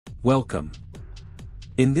Welcome.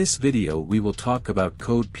 In this video we will talk about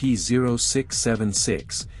code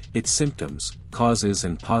P0676, its symptoms, causes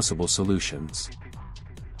and possible solutions.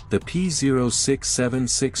 The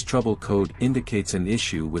P0676 trouble code indicates an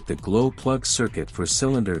issue with the glow plug circuit for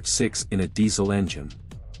cylinder 6 in a diesel engine.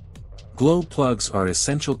 Glow plugs are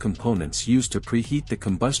essential components used to preheat the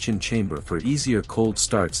combustion chamber for easier cold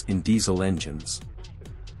starts in diesel engines.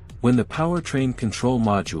 When the powertrain control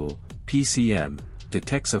module, PCM,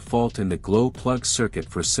 detects a fault in the glow plug circuit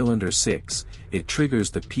for cylinder 6, it triggers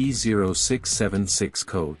the P0676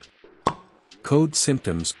 code. Code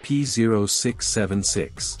symptoms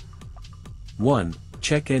P0676. 1.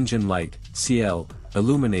 Check engine light, CL,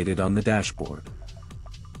 illuminated on the dashboard.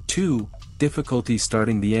 2. Difficulty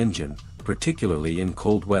starting the engine, particularly in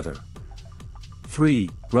cold weather. 3.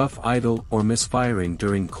 Rough idle or misfiring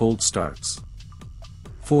during cold starts.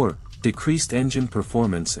 4. Decreased engine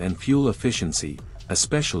performance and fuel efficiency,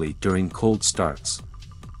 especially during cold starts.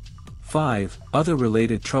 5. Other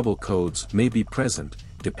related trouble codes may be present,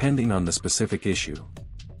 depending on the specific issue.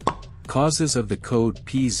 Causes of the code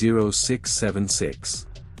P0676.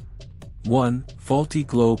 1. Faulty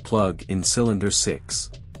glow plug in cylinder 6.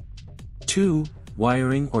 2.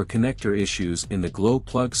 Wiring or connector issues in the glow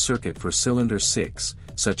plug circuit for cylinder 6,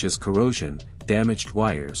 such as corrosion, damaged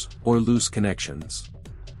wires, or loose connections.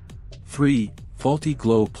 3. Faulty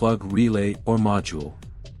glow plug relay or module.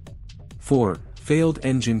 4. Failed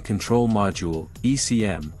engine control module,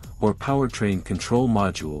 ECM, or powertrain control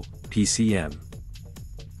module, PCM.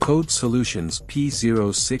 Code solutions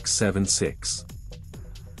P0676.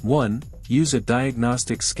 1. Use a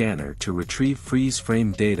diagnostic scanner to retrieve freeze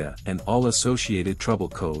frame data and all associated trouble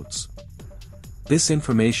codes. This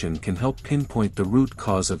information can help pinpoint the root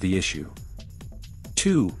cause of the issue.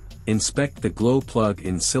 2. Inspect the glow plug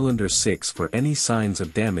in cylinder 6 for any signs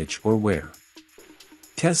of damage or wear.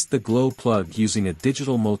 Test the glow plug using a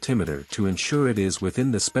digital multimeter to ensure it is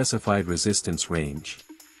within the specified resistance range.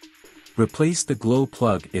 Replace the glow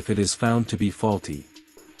plug if it is found to be faulty.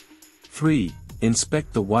 3.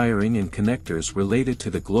 Inspect the wiring and connectors related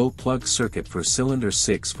to the glow plug circuit for cylinder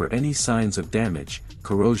 6 for any signs of damage,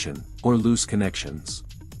 corrosion, or loose connections.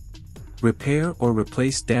 Repair or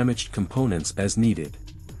replace damaged components as needed.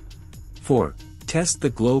 4. Test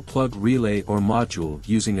the glow plug relay or module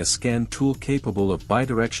using a scan tool capable of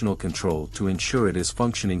bidirectional control to ensure it is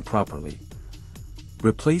functioning properly.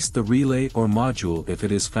 Replace the relay or module if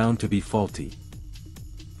it is found to be faulty.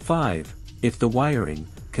 5. If the wiring,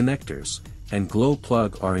 connectors, and glow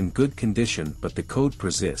plug are in good condition but the code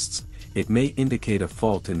persists, it may indicate a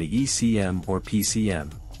fault in the ECM or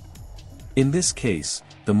PCM. In this case,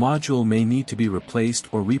 the module may need to be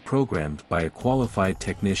replaced or reprogrammed by a qualified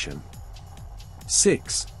technician.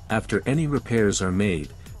 6. After any repairs are made,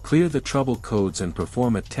 clear the trouble codes and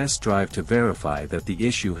perform a test drive to verify that the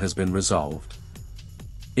issue has been resolved.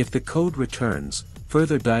 If the code returns,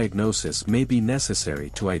 further diagnosis may be necessary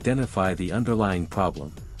to identify the underlying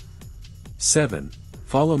problem. 7.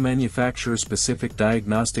 Follow manufacturer-specific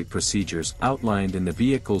diagnostic procedures outlined in the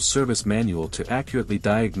vehicle's service manual to accurately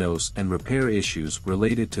diagnose and repair issues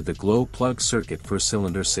related to the glow plug circuit for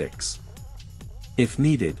cylinder 6. If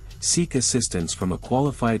needed, seek assistance from a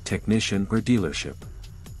qualified technician or dealership.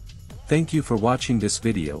 Thank you for watching this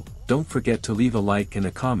video. Don't forget to leave a like and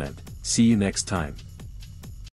a comment. See you next time.